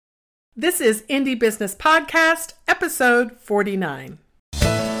This is Indie Business Podcast, episode 49.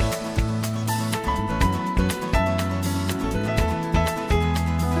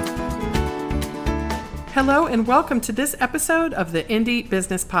 Hello and welcome to this episode of the Indie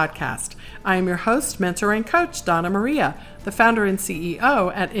Business Podcast. I am your host, mentor, and coach, Donna Maria, the founder and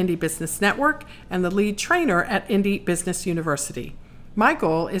CEO at Indie Business Network and the lead trainer at Indie Business University. My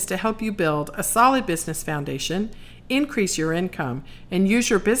goal is to help you build a solid business foundation, increase your income, and use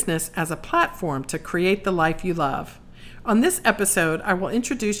your business as a platform to create the life you love. On this episode, I will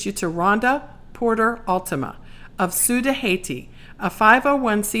introduce you to Rhonda Porter Altima of Sud de Haiti, a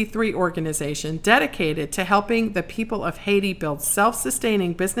 501c3 organization dedicated to helping the people of Haiti build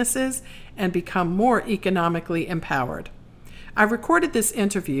self-sustaining businesses and become more economically empowered. I recorded this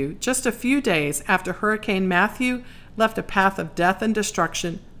interview just a few days after Hurricane Matthew left a path of death and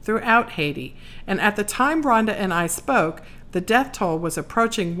destruction throughout Haiti, and at the time Rhonda and I spoke, the death toll was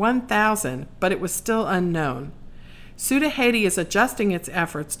approaching 1,000, but it was still unknown. Sud de Haiti is adjusting its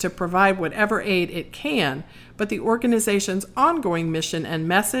efforts to provide whatever aid it can, but the organization's ongoing mission and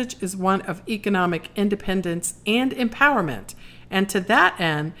message is one of economic independence and empowerment, and to that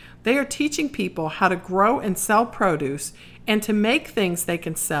end, they are teaching people how to grow and sell produce and to make things they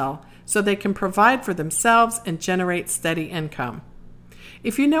can sell so they can provide for themselves and generate steady income.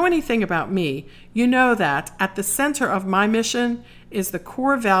 If you know anything about me, you know that at the center of my mission is the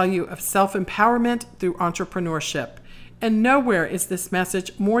core value of self-empowerment through entrepreneurship. And nowhere is this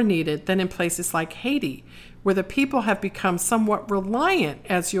message more needed than in places like Haiti, where the people have become somewhat reliant,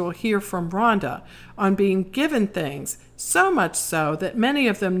 as you'll hear from Rhonda, on being given things, so much so that many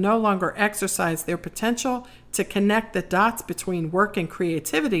of them no longer exercise their potential to connect the dots between work and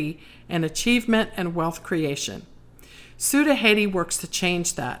creativity and achievement and wealth creation. Sud de Haiti works to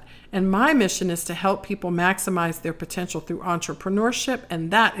change that, and my mission is to help people maximize their potential through entrepreneurship, and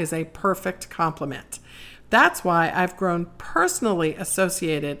that is a perfect complement. That's why I've grown personally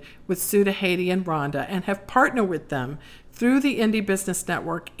associated with Sud de Haiti and Rhonda and have partnered with them through the Indie Business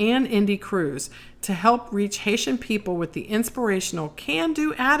Network and Indie Cruise to help reach Haitian people with the inspirational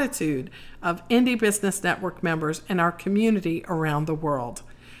can-do attitude of Indie Business Network members and our community around the world.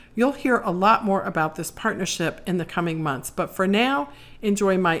 You'll hear a lot more about this partnership in the coming months, but for now,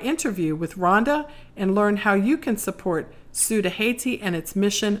 enjoy my interview with Rhonda and learn how you can support Sud de Haiti and its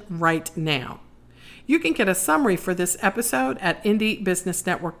mission right now. You can get a summary for this episode at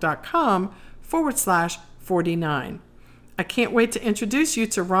indiebusinessnetwork.com/49. I can't wait to introduce you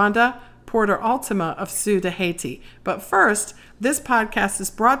to Rhonda Porter Altima of Sud de Haiti. But first, this podcast is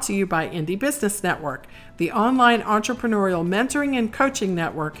brought to you by Indie Business Network, the online entrepreneurial mentoring and coaching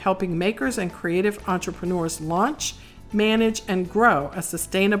network helping makers and creative entrepreneurs launch, manage, and grow a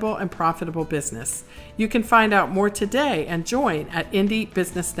sustainable and profitable business. You can find out more today and join at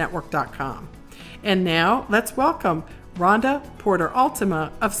indiebusinessnetwork.com. And now, let's welcome Rhonda Porter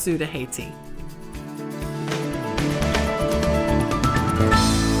Altima of Sud de Haiti.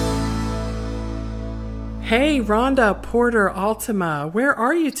 Hey, Rhonda Porter Altima, where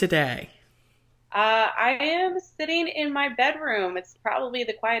are you today? I am sitting in my bedroom. It's probably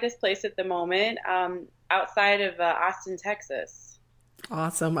the quietest place at the moment, outside of Austin, Texas.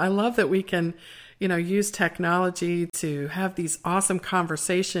 Awesome. I love that we can, use technology to have these awesome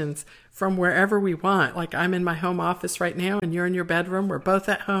conversations from wherever we want. Like I'm in my home office right now and you're in your bedroom. We're both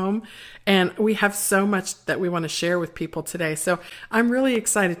at home and we have so much that we want to share with people today. So I'm really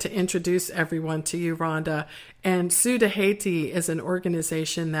excited to introduce everyone to you, Rhonda. And Sud de Haiti is an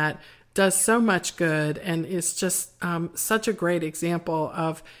organization that does so much good and is just such a great example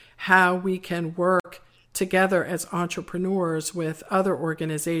of how we can work together as entrepreneurs with other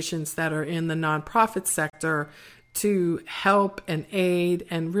organizations that are in the nonprofit sector to help and aid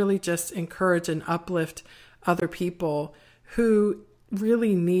and really just encourage and uplift other people who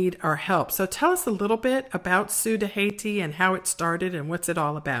really need our help. So tell us a little bit about Sud de Haiti and how it started and what's it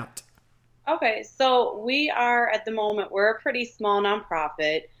all about. Okay, so we are at the moment, we're a pretty small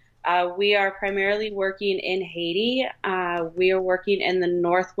nonprofit. We are primarily working in Haiti. We are working in the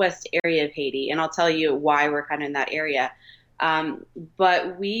northwest area of Haiti, and I'll tell you why we're kind of in that area.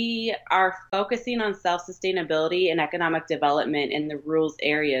 But we are focusing on self-sustainability and economic development in the rural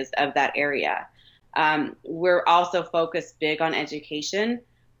areas of that area. We're also focused big on education.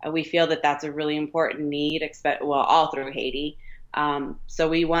 We feel that that's a really important need, all through Haiti. So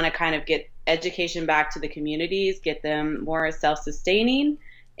we want to kind of get education back to the communities, get them more self-sustaining,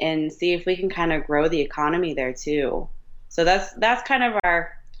 and see if we can kind of grow the economy there too. So that's kind of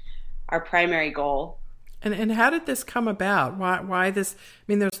our primary goal. And how did this come about? Why this? I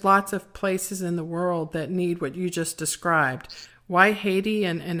mean, there's lots of places in the world that need what you just described. Why Haiti,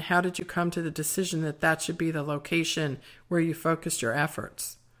 and how did you come to the decision that that should be the location where you focused your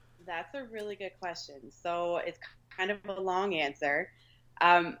efforts? That's a really good question. So it's kind of a long answer.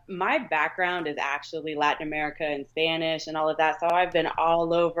 My background is actually Latin America and Spanish and all of that. So I've been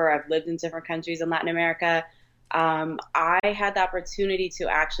all over. I've lived in different countries in Latin America. I had the opportunity to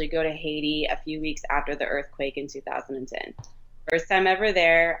actually go to Haiti a few weeks after the earthquake in 2010. First time ever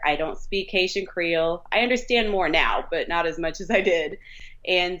there. I don't speak Haitian Creole. I understand more now, but not as much as I did.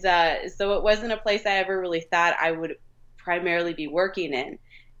 And so it wasn't a place I ever really thought I would primarily be working in.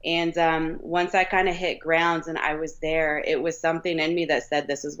 And once I kind of hit grounds and I was there, it was something in me that said,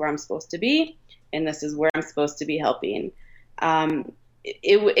 this is where I'm supposed to be, and this is where I'm supposed to be helping.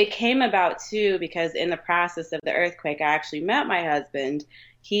 It came about too because in the process of the earthquake, I actually met my husband.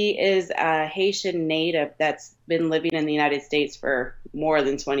 He is a Haitian native that's been living in the United States for more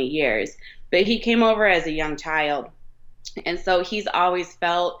than 20 years, but he came over as a young child. And so he's always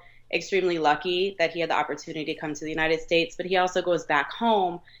felt extremely lucky that he had the opportunity to come to the United States, but he also goes back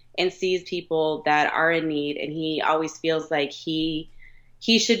home and sees people that are in need, and he always feels like he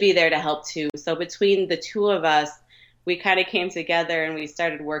should be there to help too. So between the two of us, we kind of came together and we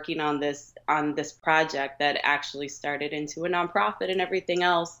started working on this project that actually started into a nonprofit and everything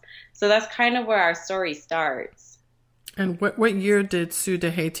else. So that's kind of where our story starts. And what year did Sous de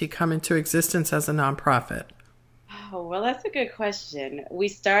Haiti come into existence as a nonprofit? Oh, well, that's a good question. We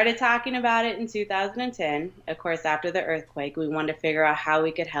started talking about it in 2010. Of course, after the earthquake, we wanted to figure out how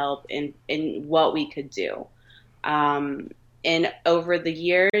we could help and what we could do. And over the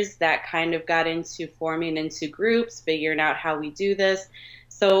years, that kind of got into forming into groups, figuring out how we do this.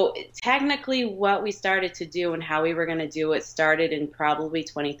 So technically what we started to do and how we were going to do it started in probably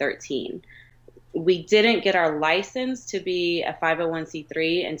 2013. We didn't get our license to be a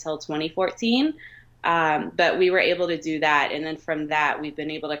 501c3 until 2014, but we were able to do that. And then from that, we've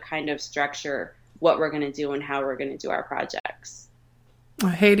been able to kind of structure what we're going to do and how we're going to do our projects.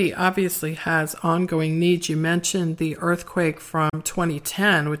 Haiti obviously has ongoing needs. You mentioned the earthquake from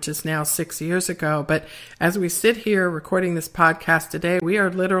 2010, which is now 6 years ago. But as we sit here recording this podcast today, we are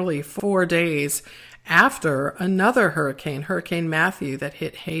literally 4 days after another hurricane, Hurricane Matthew, that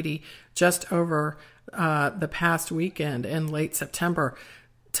hit Haiti just over the past weekend in late September,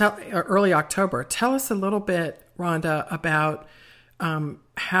 early October. Tell us a little bit, Rhonda, about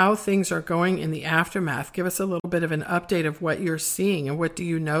how things are going in the aftermath. Give us a little bit of an update of what you're seeing and what do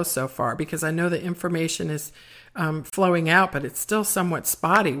you know so far, because I know the information is flowing out, but it's still somewhat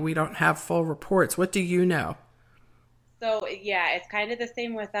spotty. We don't have full reports. What do you know? So yeah, it's kind of the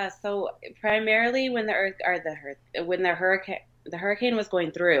same with us. So primarily when the hurricane was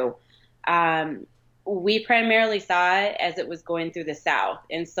going through, we primarily saw it as it was going through the south.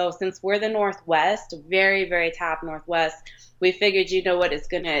 And so since we're the Northwest, very, very top Northwest, we figured, you know what, it's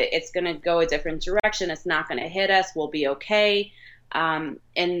gonna go a different direction. It's not gonna hit us. We'll be okay. And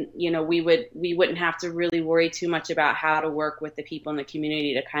you know, we wouldn't have to really worry too much about how to work with the people in the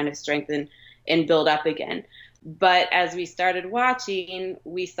community to kind of strengthen and build up again. But as we started watching,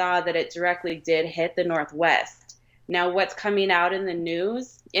 we saw that it directly did hit the Northwest. Now, what's coming out in the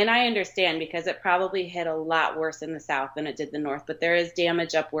news, and I understand because it probably hit a lot worse in the South than it did the North, but there is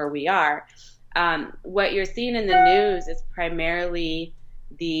damage up where we are. What you're seeing in the news is primarily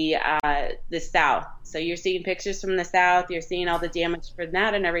the South. So you're seeing pictures from the South, you're seeing all the damage from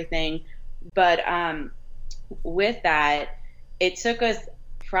that and everything. But with that, it took us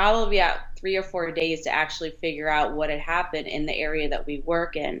probably about 3 or 4 days to actually figure out what had happened in the area that we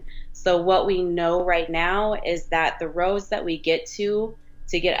work in. So what we know right now is that the roads that we get to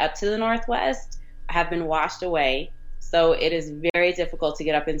get up to the Northwest have been washed away. So it is very difficult to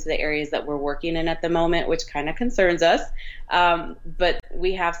get up into the areas that we're working in at the moment, which kind of concerns us. But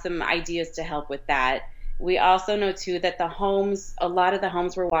we have some ideas to help with that. We also know too that a lot of the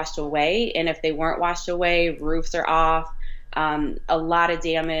homes were washed away. And if they weren't washed away, roofs are off. A lot of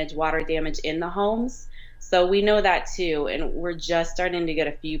damage, water damage in the homes. So we know that too. And we're just starting to get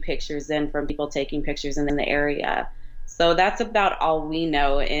a few pictures in from people taking pictures in the area. So that's about all we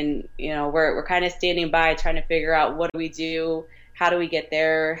know. And, you know, we're kind of standing by trying to figure out what do we do? How do we get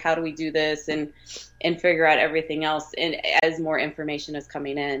there? How do we do this? And figure out everything else and as more information is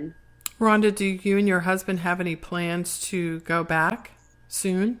coming in. Rhonda, do you and your husband have any plans to go back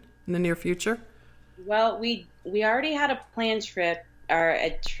soon in the near future? Well, we already had a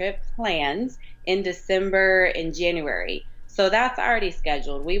trip planned in December and January. So that's already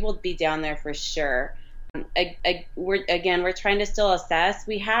scheduled. We will be down there for sure. We're trying to still assess.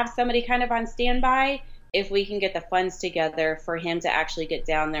 We have somebody kind of on standby if we can get the funds together for him to actually get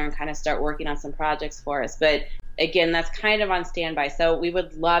down there and kind of start working on some projects for us. But again, that's kind of on standby. So we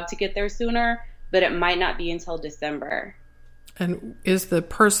would love to get there sooner, but it might not be until December. And is the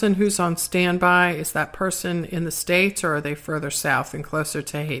person who's on standby, is that person in the States, or are they further south and closer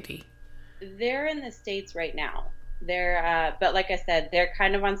to Haiti? They're in the States right now. But like I said, they're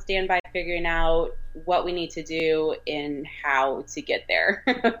kind of on standby figuring out what we need to do and how to get there.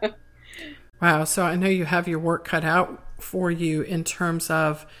 Wow. So I know you have your work cut out for you in terms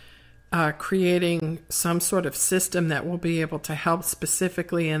of creating some sort of system that will be able to help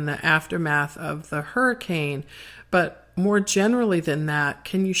specifically in the aftermath of the hurricane. But more generally than that,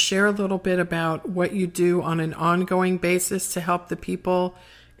 can you share a little bit about what you do on an ongoing basis to help the people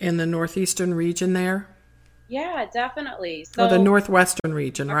in the northeastern region there? Yeah, definitely. Or the northwestern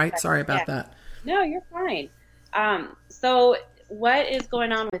region, right? Sorry about that. No, you're fine. So what is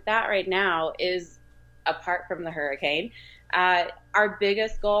going on with that right now is, apart from the hurricane, our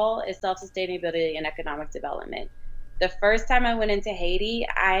biggest goal is self-sustainability and economic development. The first time I went into Haiti,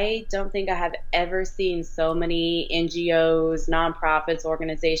 I don't think I have ever seen so many NGOs, nonprofits,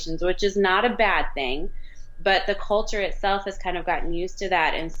 organizations, which is not a bad thing, but the culture itself has kind of gotten used to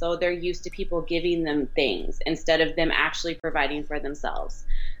that. And so they're used to people giving them things instead of them actually providing for themselves.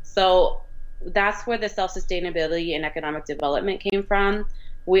 So that's where the self-sustainability and economic development came from.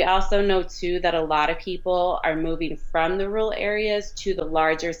 We also know, too, that a lot of people are moving from the rural areas to the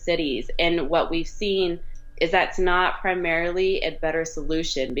larger cities. And what we've seen is that's not primarily a better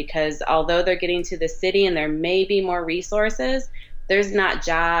solution, because although they're getting to the city and there may be more resources, there's not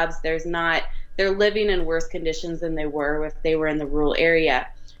jobs, they're living in worse conditions than they were if they were in the rural area.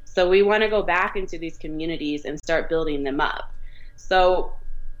 So we want to go back into these communities and start building them up. So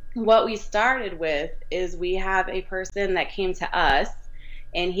what we started with is we have a person that came to us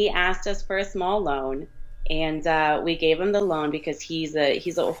and he asked us for a small loan, and we gave him the loan because he's a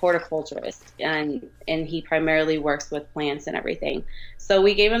horticulturist and he primarily works with plants and everything. So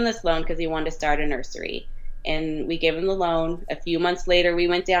we gave him this loan because he wanted to start a nursery, and we gave him the loan. A few months later, we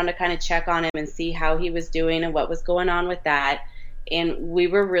went down to kind of check on him and see how he was doing and what was going on with that. And we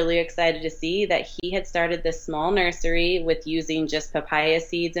were really excited to see that he had started this small nursery with using just papaya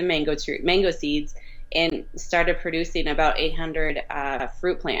seeds and mango seeds, and started producing about 800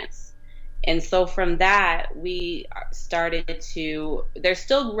 fruit plants. And so from that, we started to, they're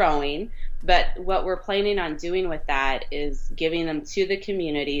still growing, but what we're planning on doing with that is giving them to the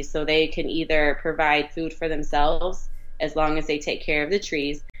community so they can either provide food for themselves as long as they take care of the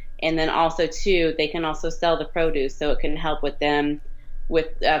trees. And then also, too, they can also sell the produce so it can help with them with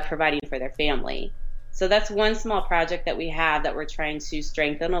providing for their family. So that's one small project that we have that we're trying to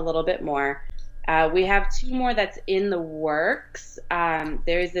strengthen a little bit more. We have two more that's in the works.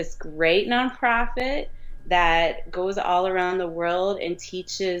 There's this great nonprofit that goes all around the world and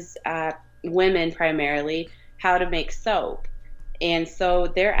teaches women primarily how to make soap. And so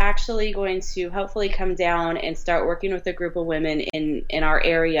they're actually going to hopefully come down and start working with a group of women in our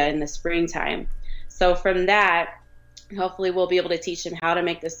area in the springtime. So from that, hopefully we'll be able to teach them how to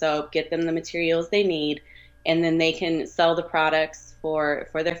make the soap, get them the materials they need, and then they can sell the products for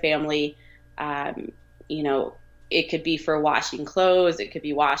their family. It could be for washing clothes, it could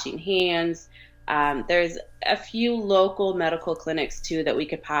be washing hands. There's a few local medical clinics too that we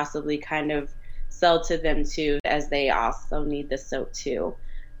could possibly kind of sell to them too, as they also need the soap too.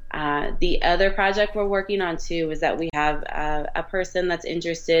 The other project we're working on too is that we have a person that's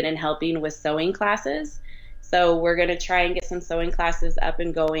interested in helping with sewing classes. So we're going to try and get some sewing classes up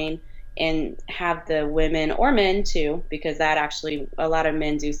and going, and have the women, or men too, because that actually, a lot of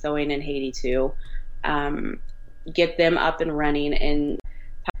men do sewing in Haiti too, get them up and running, and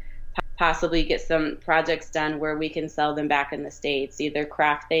possibly get some projects done where we can sell them back in the States, either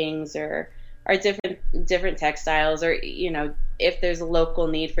craft things or different textiles, or if there's a local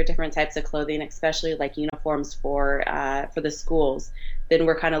need for different types of clothing, especially like uniforms for the schools, then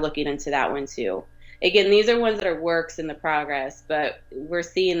we're kind of looking into that one too. Again, these are ones that are works in the progress, but we're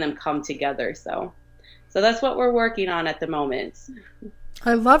seeing them come together. So that's what we're working on at the moment.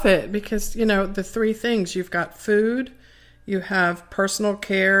 I love it because, the three things, you've got food, you have personal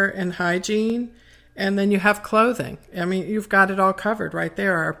care and hygiene, and then you have clothing. I mean, you've got it all covered right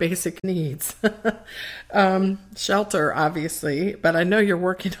there, our basic needs. Shelter, obviously, but I know you're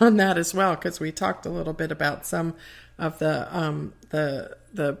working on that as well, because we talked a little bit about some of the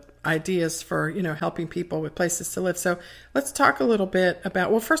ideas for, helping people with places to live. So let's talk a little bit about,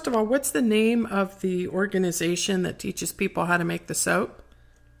 well, first of all, what's the name of the organization that teaches people how to make the soap?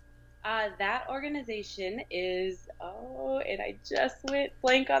 That organization is, and I just went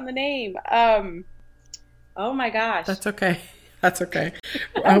blank on the name. Oh my gosh. That's okay. That's okay.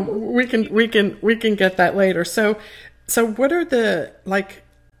 We can get that later. So what are the like?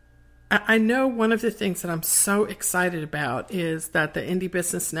 I know one of the things that I'm so excited about is that the Indie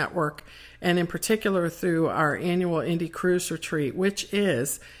Business Network, and in particular through our annual Indie Cruise Retreat, which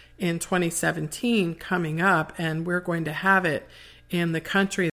is in 2017 coming up, and we're going to have it in the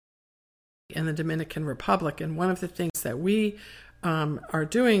country in the Dominican Republic. And one of the things that we are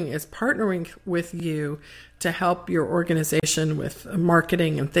doing is partnering with you to help your organization with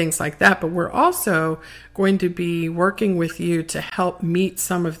marketing and things like that. But we're also going to be working with you to help meet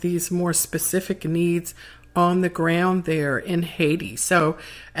some of these more specific needs on the ground there in Haiti. So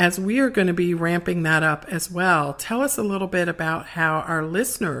as we are going to be ramping that up as well, tell us a little bit about how our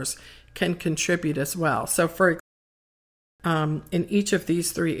listeners can contribute as well. So for in each of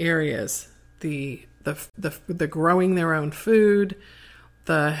these three areas, the growing their own food,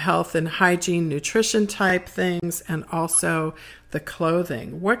 the health and hygiene, nutrition type things, and also the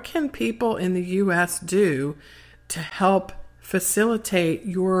clothing. What can people in the U.S. do to help facilitate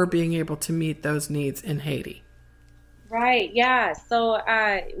your being able to meet those needs in Haiti? Right, yeah. So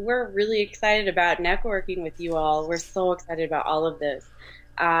we're really excited about networking with you all. We're so excited about all of this.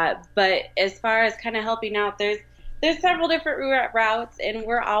 But as far as kind of helping out, there's several different routes, and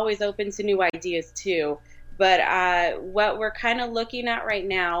we're always open to new ideas too. But what we're kind of looking at right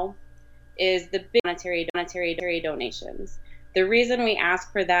now is the big monetary donations. The reason we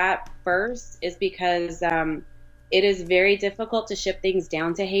ask for that first is because it is very difficult to ship things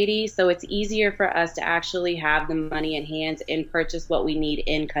down to Haiti, so it's easier for us to actually have the money in hand and purchase what we need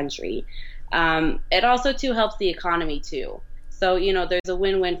in country. It also too helps the economy too. So, there's a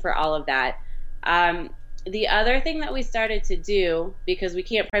win-win for all of that. The other thing that we started to do, because we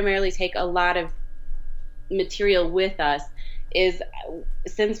can't primarily take a lot of material with us, is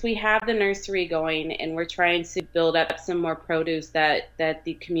since we have the nursery going and we're trying to build up some more produce that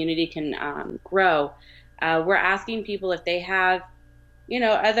the community can grow, we're asking people if they have,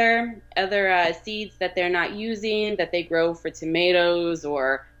 other seeds that they're not using, that they grow for tomatoes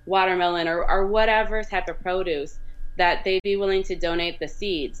or watermelon or whatever type of produce, that they'd be willing to donate the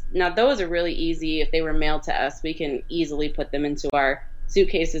seeds. Now, those are really easy. If they were mailed to us, we can easily put them into our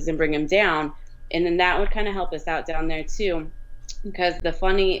suitcases and bring them down. And then that would kind of help us out down there too. Because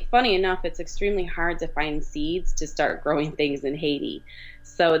funny enough, it's extremely hard to find seeds to start growing things in Haiti.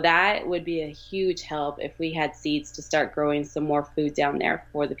 So that would be a huge help if we had seeds to start growing some more food down there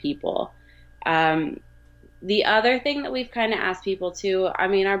for the people. The other thing that we've kind of asked people to,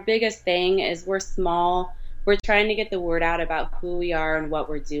 our biggest thing is we're small. We're trying to get the word out about who we are and what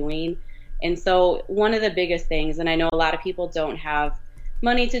we're doing. And so one of the biggest things, and I know a lot of people don't have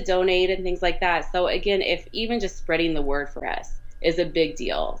money to donate and things like that. So again, if even just spreading the word for us is a big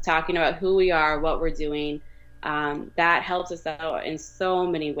deal, talking about who we are, what we're doing, that helps us out in so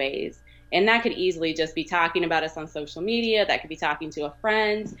many ways. And that could easily just be talking about us on social media. That could be talking to a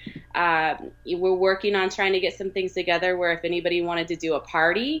friend. We're working on trying to get some things together where if anybody wanted to do a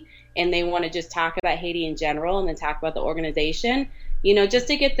party and they want to just talk about Haiti in general and then talk about the organization, just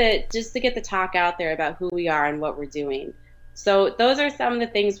to get the talk out there about who we are and what we're doing. So those are some of the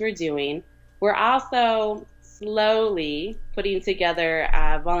things we're doing. We're also slowly putting together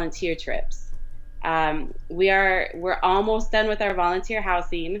volunteer trips. We're almost done with our volunteer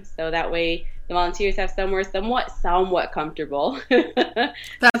housing, so that way the volunteers have somewhere somewhat comfortable.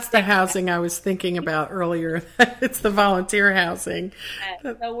 That's the housing I was thinking about earlier. It's the volunteer housing.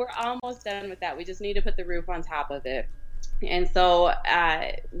 So we're almost done with that. We just need to put the roof on top of it. And so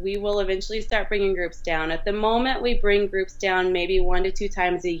we will eventually start bringing groups down. At the moment, we bring groups down maybe 1 to 2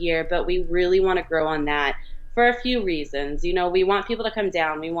 times a year, but we really want to grow on that. For a few reasons. We want people to come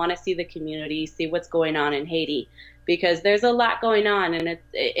down. We want to see the community, see what's going on in Haiti, because there's a lot going on, and it's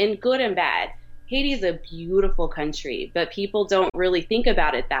in good and bad. Haiti is a beautiful country, but people don't really think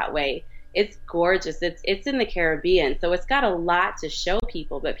about it that way. It's gorgeous. It's in the Caribbean, so it's got a lot to show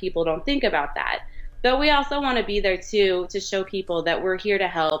people, but people don't think about that. But we also want to be there too to show people that we're here to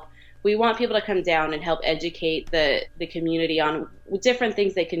help. We want people to come down and help educate the community on different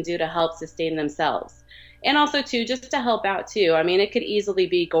things they can do to help sustain themselves. And also, too, just to help out, too. It could easily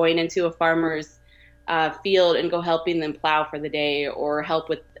be going into a farmer's field and go helping them plow for the day, or help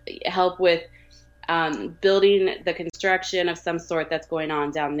with building the construction of some sort that's going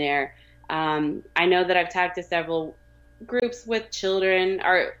on down there. I know that I've talked to several groups with children,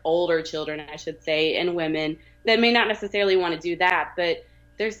 or older children, I should say, and women that may not necessarily want to do that, but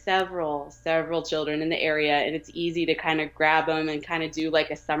there's several children in the area, and it's easy to kind of grab them and kind of do like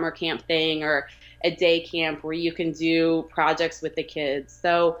a summer camp thing or a day camp where you can do projects with the kids.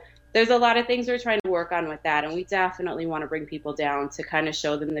 So there's a lot of things we're trying to work on with that, and we definitely want to bring people down to kind of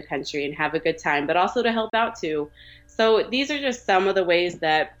show them the country and have a good time, but also to help out too. So these are just some of the ways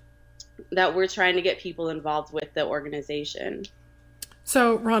that we're trying to get people involved with the organization.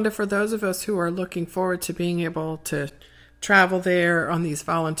 So, Rhonda, for those of us who are looking forward to being able to travel there on these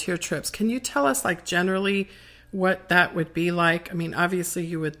volunteer trips, can you tell us, like, generally what that would be like? I mean, obviously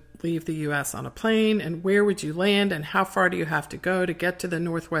you would leave the U.S. on a plane, and where would you land, and how far do you have to go to get to the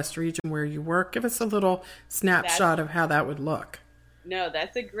Northwest region where you work? Give us a little snapshot of how that would look. No,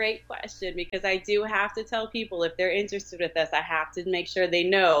 that's a great question, because I do have to tell people, if they're interested with us, I have to make sure they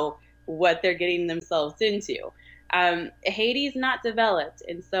know what they're getting themselves into. Haiti's not developed,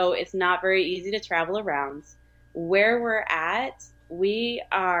 and so it's not very easy to travel around. Where we're at, we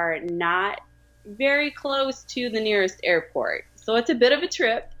are not very close to the nearest airport, so it's a bit of a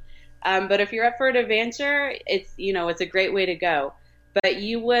trip. But if you're up for an adventure, it's a great way to go. But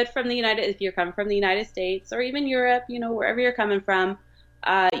you would, if you're coming from the United States or even Europe, wherever you're coming from,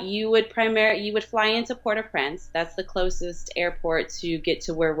 you would fly into Port-au-Prince. That's the closest airport to get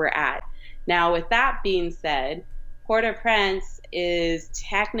to where we're at. Now, with that being said, Port-au-Prince is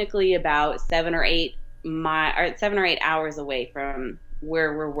technically about 7 or 8 hours away from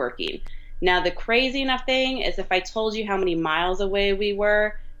where we're working. Now, the crazy enough thing is, if I told you how many miles away we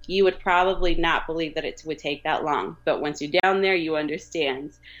were, you would probably not believe that it would take that long. But once you're down there, you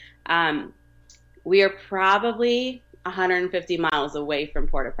understand. We are probably 150 miles away from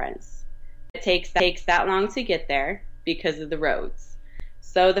Port-au-Prince. It takes that long to get there because of the roads.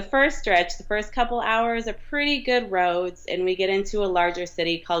 So the first couple hours are pretty good roads, and we get into a larger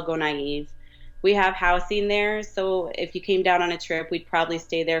city called Gonaïves. We have housing there, so if you came down on a trip, we'd probably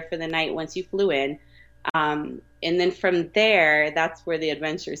stay there for the night once you flew in. And then from there, that's where the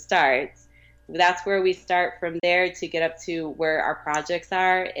adventure starts. That's where we start from there to get up to where our projects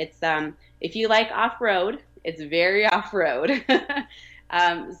are. It's if you like off-road, it's very off-road.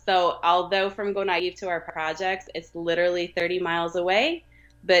 So although from Gonaïves to our projects, it's literally 30 miles away,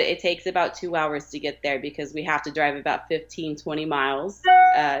 but it takes about 2 hours to get there, because we have to drive about 15-20 miles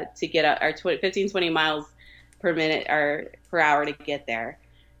to get up, or 15-20 miles per minute or per hour to get there.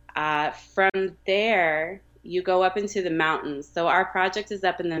 From there, you go up into the mountains. So our project is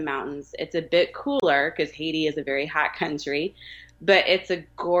up in the mountains. It's a bit cooler because Haiti is a very hot country, but it's a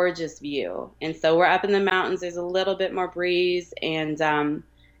gorgeous view. And so we're up in the mountains. There's a little bit more breeze, and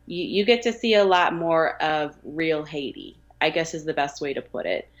you get to see a lot more of real Haiti, I guess is the best way to put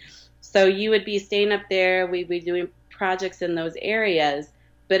it. So you would be staying up there. We'd be doing projects in those areas.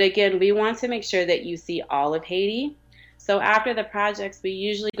 But again, we want to make sure that you see all of Haiti. So after the projects, we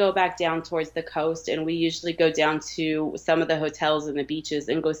usually go back down towards the coast, and we usually go down to some of the hotels and the beaches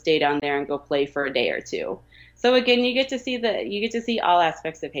and go stay down there and go play for a day or two. So again, you get to see all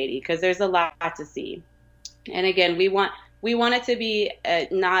aspects of Haiti, because there's a lot to see. And again, we want it to be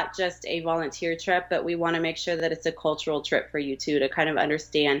not just a volunteer trip, but we want to make sure that it's a cultural trip for you too, to kind of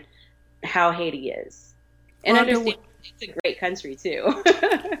understand how Haiti is, and understand it's a great country too.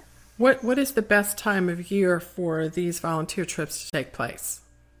 What is the best time of year for these volunteer trips to take place?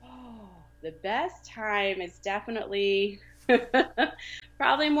 Oh, the best time is definitely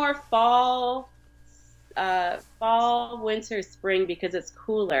probably more fall, winter, spring, because it's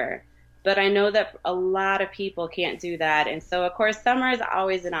cooler. But I know that a lot of people can't do that. And so, of course, summer is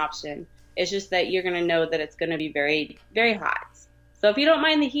always an option. It's just that you're going to know that it's going to be very, very hot. So if you don't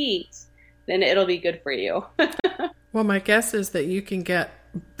mind the heat, then it'll be good for you. Well, my guess is that you can get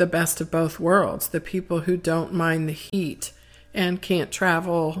the best of both worlds. The people who don't mind the heat and can't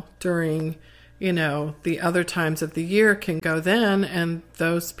travel during, the other times of the year can go then. And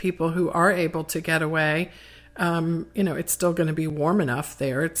those people who are able to get away, it's still going to be warm enough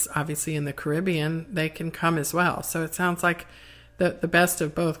there. It's obviously in the Caribbean. They can come as well. So it sounds like the best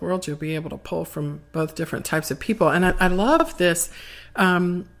of both worlds. You'll be able to pull from both different types of people. And I love this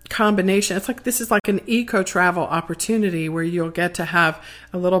combination. It's like this is like an eco-travel opportunity where you'll get to have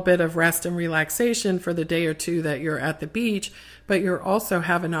a little bit of rest and relaxation for the day or two that you're at the beach, but you'll also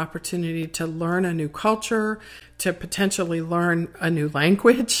have an opportunity to learn a new culture, to potentially learn a new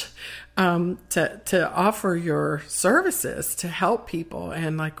language, to offer your services to help people.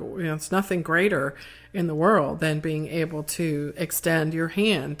 And it's nothing greater in the world than being able to extend your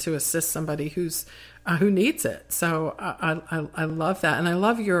hand to assist somebody who needs it. So I love that. And I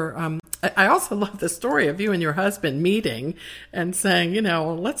love I also love the story of you and your husband meeting and saying,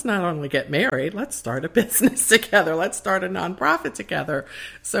 let's not only get married, let's start a business together. Let's start a nonprofit together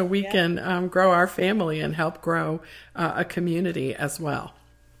so we can grow our family and help grow a community as well.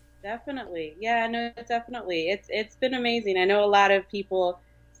 Definitely. Yeah, no, definitely. It's been amazing. I know a lot of people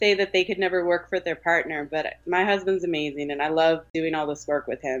say that they could never work for their partner, but my husband's amazing and I love doing all this work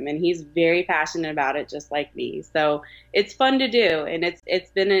with him, and he's very passionate about it just like me. So it's fun to do, and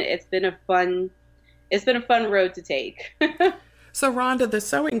it's been a fun road to take. So, Rhonda, the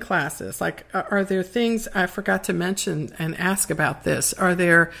sewing classes, like, are there things I forgot to mention and ask about this? Are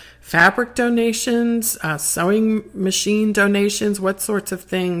there fabric donations, sewing machine donations? What sorts of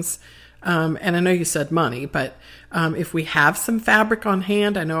things? And I know you said money, but if we have some fabric on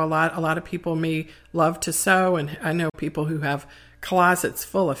hand, I know a lot of people may love to sew, and I know people who have closets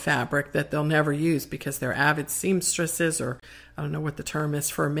full of fabric that they'll never use because they're avid seamstresses, or I don't know what the term is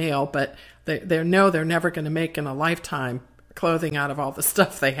for a male, but they know they're never going to make in a lifetime clothing out of all the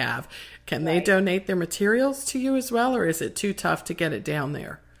stuff they have. Can they donate their materials to you as well, or is it too tough to get it down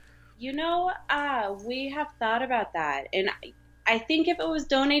there? We have thought about that, and I think if it was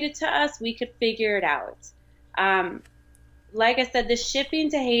donated to us, we could figure it out. Like I said, the shipping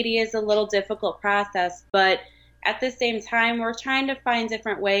to Haiti is a little difficult process, but at the same time, we're trying to find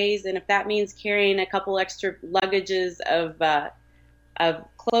different ways, and if that means carrying a couple extra luggages of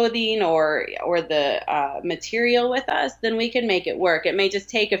clothing or the material with us, then we can make it work. It may just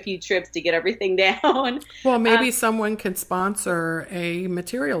take a few trips to get everything down. Well, maybe someone can sponsor a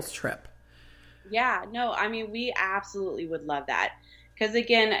materials trip. Yeah, no, I mean, we absolutely would love that. Because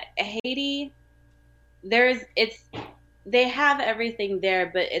again, Haiti, they have everything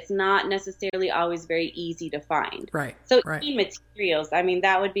there, but it's not necessarily always very easy to find. Right. So right. materials, I mean,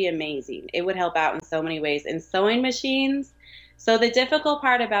 that would be amazing. It would help out in so many ways. And sewing machines. So the difficult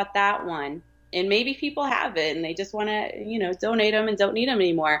part about that one, and maybe people have it and they just want to, donate them and don't need them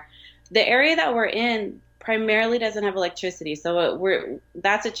anymore. The area that we're in primarily doesn't have electricity. So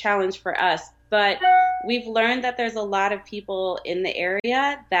that's a challenge for us. But we've learned that there's a lot of people in the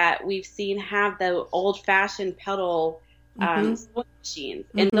area that we've seen have the old-fashioned pedal sewing machines,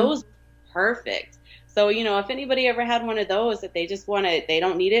 and those are perfect. So, if anybody ever had one of those that they just they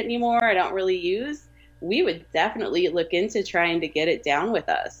don't need it anymore or don't really use, we would definitely look into trying to get it down with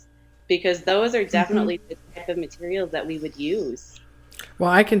us, because those are definitely the type of materials that we would use.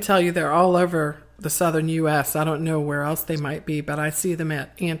 Well, I can tell you they're all over the southern U.S. I don't know where else they might be, but I see them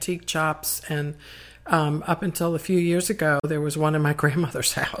at antique shops, and up until a few years ago, there was one in my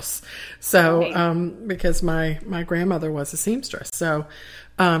grandmother's house. So, because my grandmother was a seamstress. So,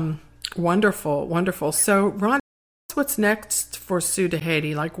 wonderful, wonderful. So, Ron, what's next for Sew to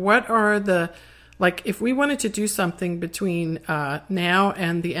Haiti? Like, what are if we wanted to do something between now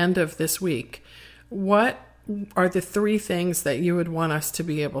and the end of this week, what are the 3 things that you would want us to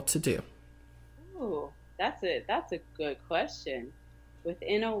be able to do? Ooh, that's a good question.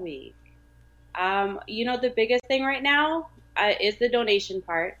 Within a week. The biggest thing right now is the donation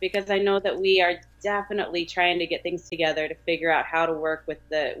part, because I know that we are definitely trying to get things together to figure out how to work with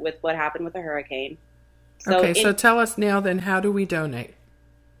what happened with the hurricane. So tell us now then, how do we donate?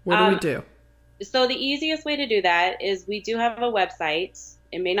 What do we do? So the easiest way to do that is we do have a website.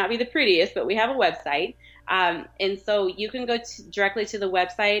 It may not be the prettiest, but we have a website. And so you can go directly to the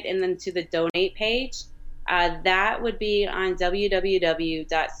website and then to the donate page. That would be on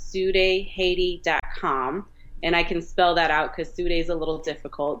www.sewtohaiti.com. And I can spell that out because Sude is a little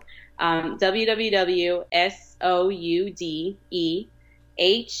difficult.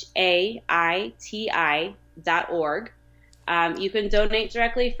 www.sewtohaiti.org. You can donate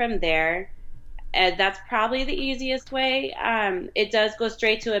directly from there. That's probably the easiest way. It does go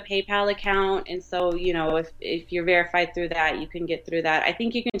straight to a PayPal account. And so, if you're verified through that, you can get through that. I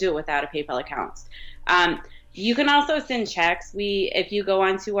think you can do it without a PayPal account. You can also send checks. If you go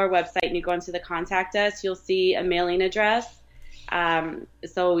onto our website and you go into the contact us, you'll see a mailing address.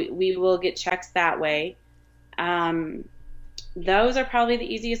 So we will get checks that way. Those are probably the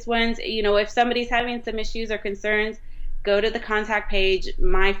easiest ones. If somebody's having some issues or concerns, go to the contact page.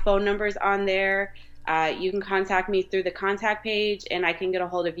 My phone number's on there. You can contact me through the contact page, and I can get a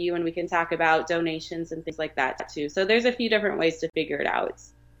hold of you, and we can talk about donations and things like that too. So there's a few different ways to figure it out.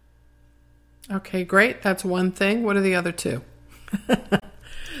 Okay, great. That's one thing. What are the other 2?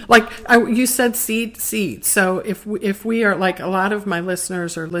 You said seed. So if we are, like, a lot of my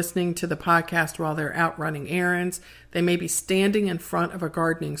listeners are listening to the podcast while they're out running errands, they may be standing in front of a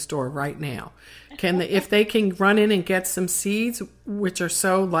gardening store right now. If they can run in and get some seeds, which are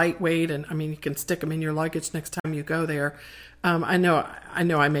so lightweight, and I mean, you can stick them in your luggage next time you go there. I know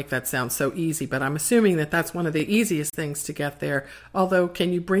I make that sound so easy, but I'm assuming that that's one of the easiest things to get there. Although,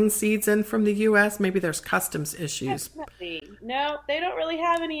 can you bring seeds in from the U.S.? Maybe there's customs issues. Definitely. No, they don't really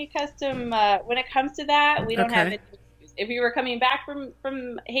have any custom. When it comes to that, we don't have any issues. If we were coming back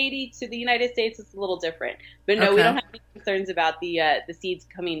from Haiti to the United States, it's a little different. But no, we don't have any concerns about the seeds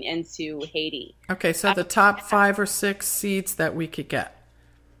coming into Haiti. Okay, so the top 5 or 6 seeds that we could get.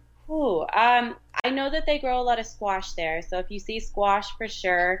 I know that they grow a lot of squash there. So if you see squash for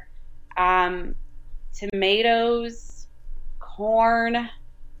sure, um, tomatoes, corn.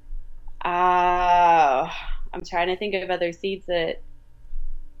 I'm trying to think of other seeds that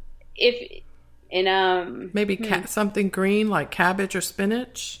if in Maybe something green like cabbage or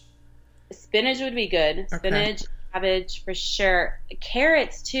spinach. spinach would be good. Okay. Spinach, cabbage for sure.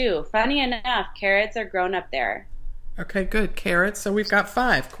 Carrots too. Funny enough, carrots are grown up there. Okay, good. Carrots. So we've got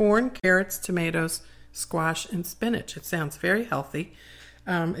 5: corn, carrots, tomatoes, squash, and spinach. It sounds very healthy.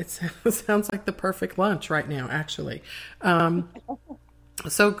 It sounds like the perfect lunch right now, actually.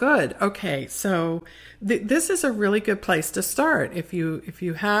 So good. Okay, so this is a really good place to start. If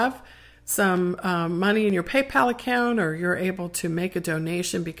you have some money in your PayPal account, or you're able to make a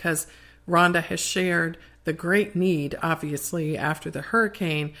donation, because Rhonda has shared the great need, obviously, after the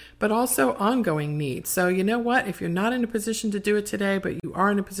hurricane, but also ongoing need. So you know what? If you're not in a position to do it today, but you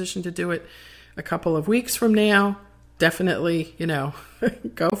are in a position to do it a couple of weeks from now, definitely,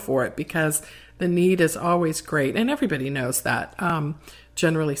 go for it, because the need is always great. And everybody knows that,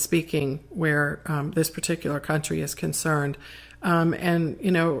 generally speaking, where this particular country is concerned. And,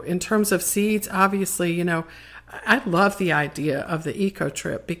 in terms of seeds, obviously, I love the idea of the eco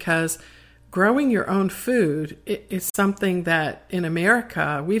trip, because growing your own food is something that in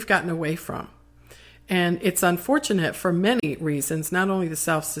America we've gotten away from. And it's unfortunate for many reasons, not only the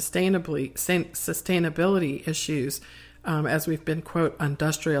sustainability issues, as we've been, quote,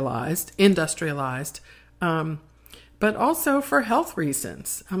 industrialized, but also for health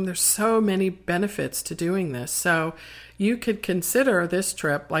reasons. There's so many benefits to doing this. So you could consider this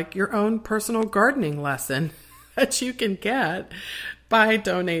trip like your own personal gardening lesson that you can get by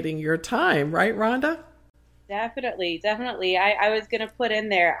donating your time. Right, Rhonda? Definitely, definitely. I was going to put in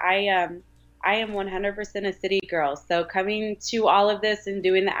there, I am 100% a city girl. So coming to all of this and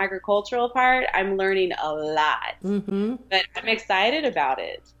doing the agricultural part, I'm learning a lot. Mm-hmm. But I'm excited about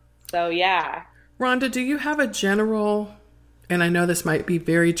it. So yeah. Rhonda, do you have a general, and I know this might be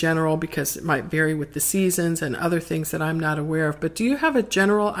very general because it might vary with the seasons and other things that I'm not aware of, but do you have a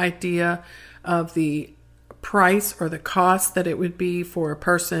general idea of the price or the cost that it would be for a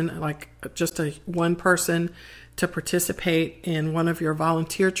person, like just one person, to participate in one of your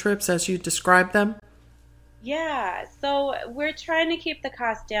volunteer trips as you describe them? Yeah, so we're trying to keep the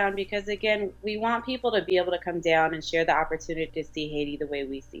cost down because, again, we want people to be able to come down and share the opportunity to see Haiti the way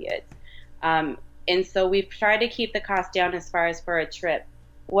we see it. And so we've tried to keep the cost down as far as for a trip.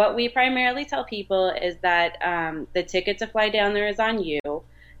 What we primarily tell people is that the ticket to fly down there is on you,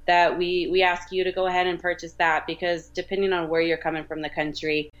 that we ask you to go ahead and purchase that, because depending on where you're coming from the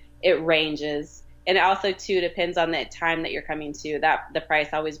country, it ranges. And it also, too, depends on the time that you're coming to. That the price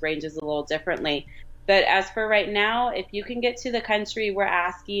always ranges a little differently. But as for right now, if you can get to the country, we're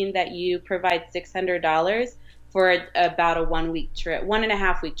asking that you provide $600 for about a 1 week trip,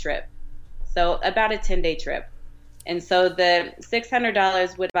 1.5 week trip. So about a 10-day trip. And so the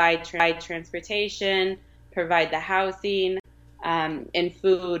 $600 would provide transportation, provide the housing, and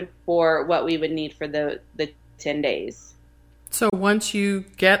food for what we would need for the 10 days. So once you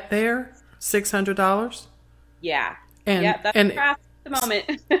get there, $600? Yeah. And, yep, that's and at the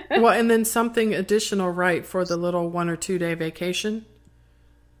moment. well, and then something additional, right, for the little 1 or 2 day vacation?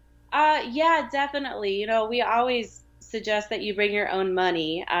 Yeah, definitely. We always suggest that you bring your own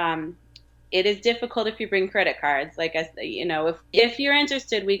money. It is difficult if you bring credit cards. Like I said, if you're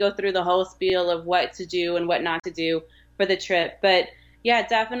interested, we go through the whole spiel of what to do and what not to do for the trip. But yeah,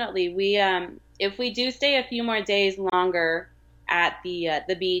 definitely. If we do stay a few more days longer at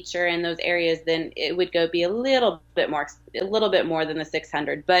the beach or in those areas, then it would be a little bit more than the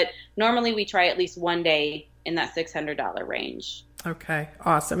 600. But normally we try at least 1 day in that $600 range. Okay,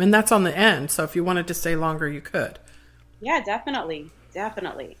 awesome. And that's on the end. So if you wanted to stay longer, you could. Yeah, definitely.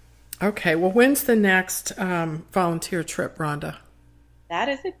 Definitely. Okay, well, when's the next volunteer trip, Rhonda? That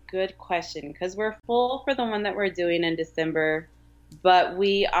is a good question, because we're full for the one that we're doing in December, but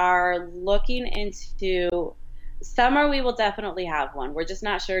we are looking into summer. We will definitely have one. We're just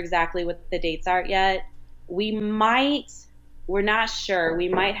not sure exactly what the dates are yet. We're not sure. We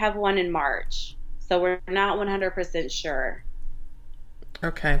might have one in March, so we're not 100% sure.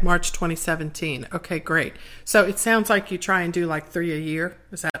 Okay, March 2017. Okay, great. So it sounds like you try and do like 3 a year.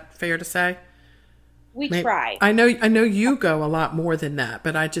 Is that fair to say? We try. I know you go a lot more than that,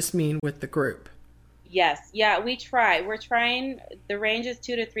 but I just mean with the group. Yes. Yeah, we try. We're trying. The range is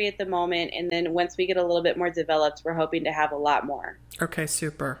 2 to 3 at the moment, and then once we get a little bit more developed, we're hoping to have a lot more. Okay,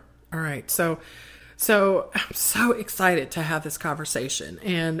 super. All right. So So I'm so excited to have this conversation,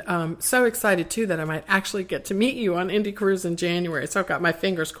 and so excited too that I might actually get to meet you on Indy Cruise in January. So I've got my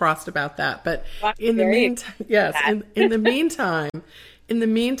fingers crossed about that. But in the meantime, yes, in the meantime,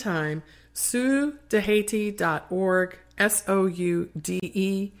 SouDeHaiti.org,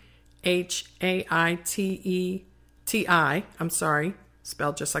 SouDeHaiti, I'm sorry,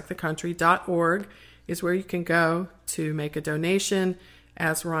 spelled just like the country, .org is where you can go to make a donation.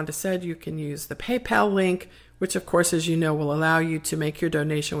 As Rhonda said, you can use the PayPal link, which of course, as you know, will allow you to make your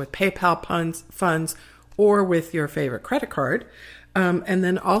donation with PayPal funds or with your favorite credit card. And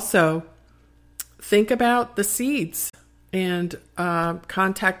then also think about the seeds and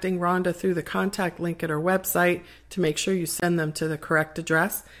contacting Rhonda through the contact link at her website to make sure you send them to the correct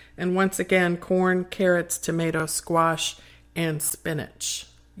address. And once again, corn, carrots, tomato, squash, and spinach.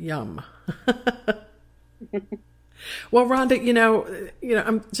 Yum. Well, Rhonda,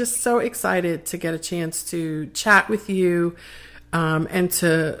 I'm just so excited to get a chance to chat with you and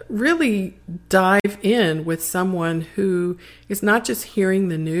to really dive in with someone who is not just hearing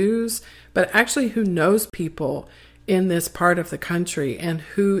the news, but actually who knows people in this part of the country and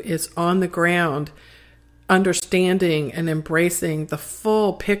who is on the ground understanding and embracing the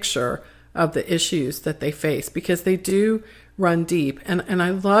full picture of the issues that they face, because they do run deep. And I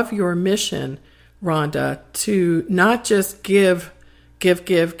love your mission, Rhonda, to not just give,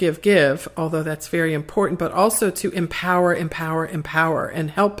 although that's very important, but also to empower,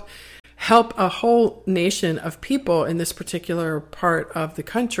 and help a whole nation of people in this particular part of the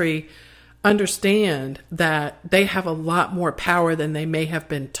country understand that they have a lot more power than they may have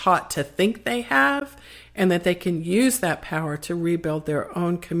been taught to think they have, and that they can use that power to rebuild their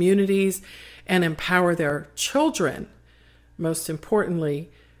own communities and empower their children, most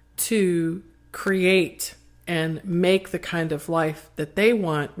importantly, to create and make the kind of life that they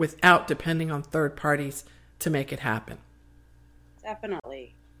want without depending on third parties to make it happen.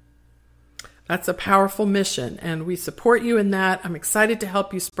 Definitely. That's a powerful mission, and we support you in that. I'm excited to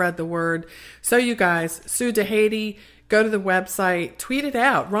help you spread the word. So you guys, SouDeHaiti, go to the website, tweet it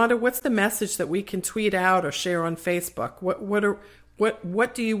out. Rhonda, what's the message that we can tweet out or share on Facebook? What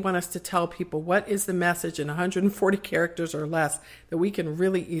do you want us to tell people? What is the message in 140 characters or less that we can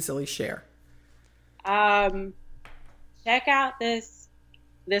really easily share? Check out this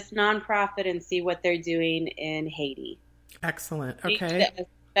nonprofit and see what they're doing in Haiti. Excellent. Okay.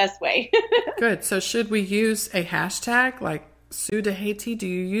 Best way. Good. So should we use a hashtag like SouDeHaiti? Do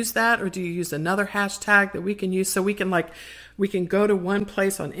you use that, or do you use another hashtag that we can use so we can go to one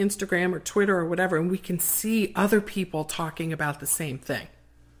place on Instagram or Twitter or whatever, and we can see other people talking about the same thing?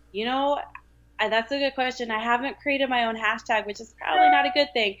 That's a good question. I haven't created my own hashtag, which is probably not a good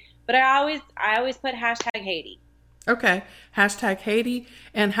thing, but I always put hashtag Haiti. Okay. Hashtag Haiti.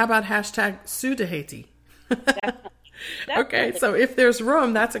 And how about hashtag SouDeHaiti? Definitely. Okay, so if there's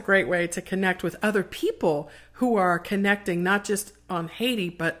room, that's a great way to connect with other people who are connecting not just on Haiti,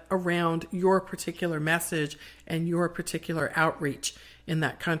 but around your particular message and your particular outreach in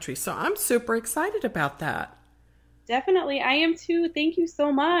that country. So I'm super excited about that. Definitely. I am too. Thank you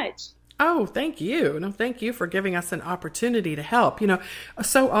so much. Oh, thank you. No, thank you for giving us an opportunity to help.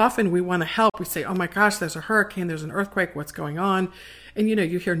 So often we want to help. We say, oh my gosh, there's a hurricane, there's an earthquake, what's going on? And,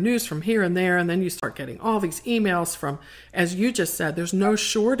 you hear news from here and there, and then you start getting all these emails from, as you just said, there's no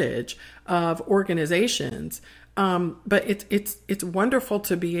shortage of organizations. But it's wonderful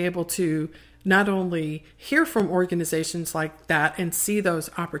to be able to not only hear from organizations like that and see those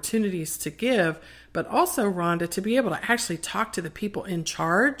opportunities to give, but also, Rhonda, to be able to actually talk to the people in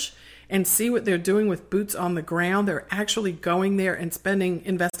charge and see what they're doing with boots on the ground. They're actually going there and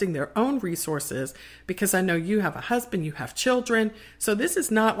investing their own resources, because I know you have a husband, you have children. So this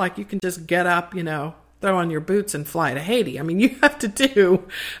is not like you can just get up, throw on your boots and fly to Haiti. I mean, you have to do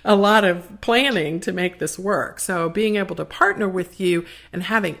a lot of planning to make this work. So being able to partner with you and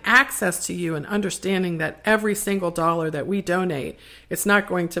having access to you and understanding that every single dollar that we donate, it's not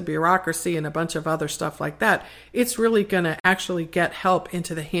going to bureaucracy and a bunch of other stuff like that. It's really going to actually get help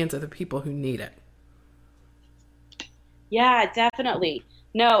into the hands of the people who need it. Yeah, definitely.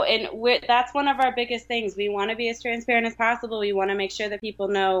 No, and that's one of our biggest things. We want to be as transparent as possible. We want to make sure that people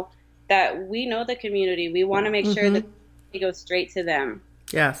know that we know the community. We want to make sure that we go straight to them.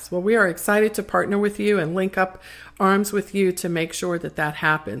 Yes. Well, we are excited to partner with you and link up arms with you to make sure that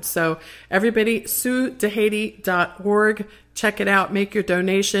happens. So everybody, SouDeHaiti.org, check it out. Make your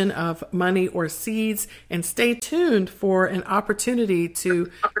donation of money or seeds, and stay tuned for an opportunity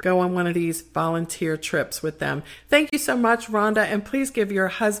to go on one of these volunteer trips with them. Thank you so much, Rhonda. And please give your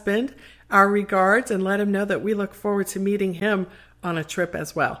husband our regards and let him know that we look forward to meeting him on a trip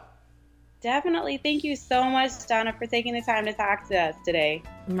as well. Definitely. Thank you so much, Donna, for taking the time to talk to us today.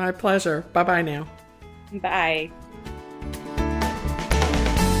 My pleasure. Bye-bye now. Bye.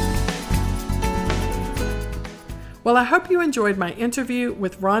 Well, I hope you enjoyed my interview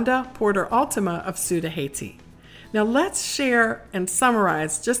with Rhonda Porter-Altima of Sue de Hayti. Now let's share and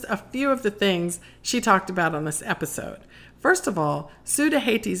summarize just a few of the things she talked about on this episode. First of all, Sue de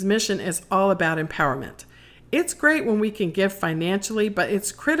Hayti's mission is all about empowerment. It's great when we can give financially, but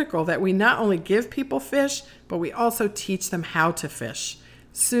it's critical that we not only give people fish, but we also teach them how to fish.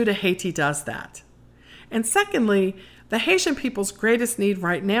 Sue de Hayti does that. And secondly, the Haitian people's greatest need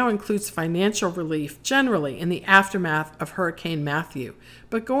right now includes financial relief generally in the aftermath of Hurricane Matthew.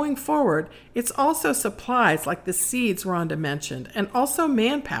 But going forward, it's also supplies like the seeds Rhonda mentioned, and also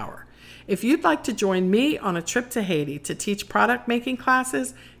manpower. If you'd like to join me on a trip to Haiti to teach product making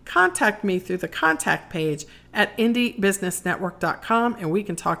classes, contact me through the contact page at indiebusinessnetwork.com and we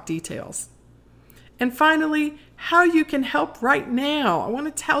can talk details. And finally, how you can help right now. I want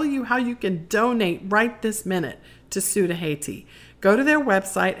to tell you how you can donate right this minute to Sue de Hayti. Go to their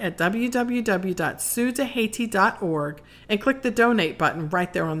website at www.suedehayti.org and click the donate button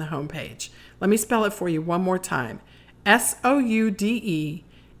right there on the homepage. Let me spell it for you one more time. SOUDEHAITI,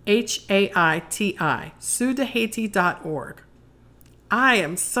 suedehayti.org. I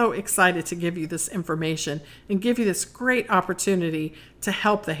am so excited to give you this information and give you this great opportunity to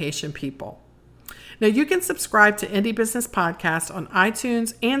help the Haitian people. Now, you can subscribe to Indie Business Podcast on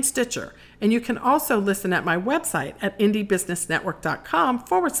iTunes and Stitcher, and you can also listen at my website at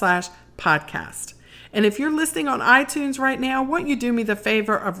indiebusinessnetwork.com/podcast. And if you're listening on iTunes right now, won't you do me the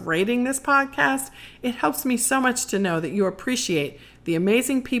favor of rating this podcast? It helps me so much to know that you appreciate the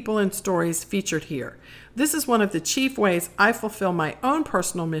amazing people and stories featured here. This is one of the chief ways I fulfill my own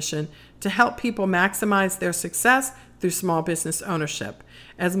personal mission to help people maximize their success through small business ownership.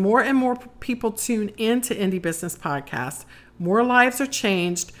 As more and more people tune into Indie Business Podcast, more lives are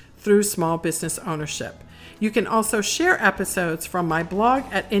changed through small business ownership. You can also share episodes from my blog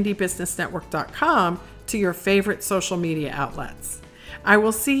at indiebusinessnetwork.com to your favorite social media outlets. I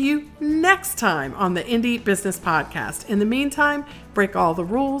will see you next time on the Indie Business Podcast. In the meantime, break all the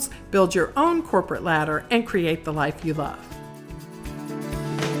rules, build your own corporate ladder, and create the life you love.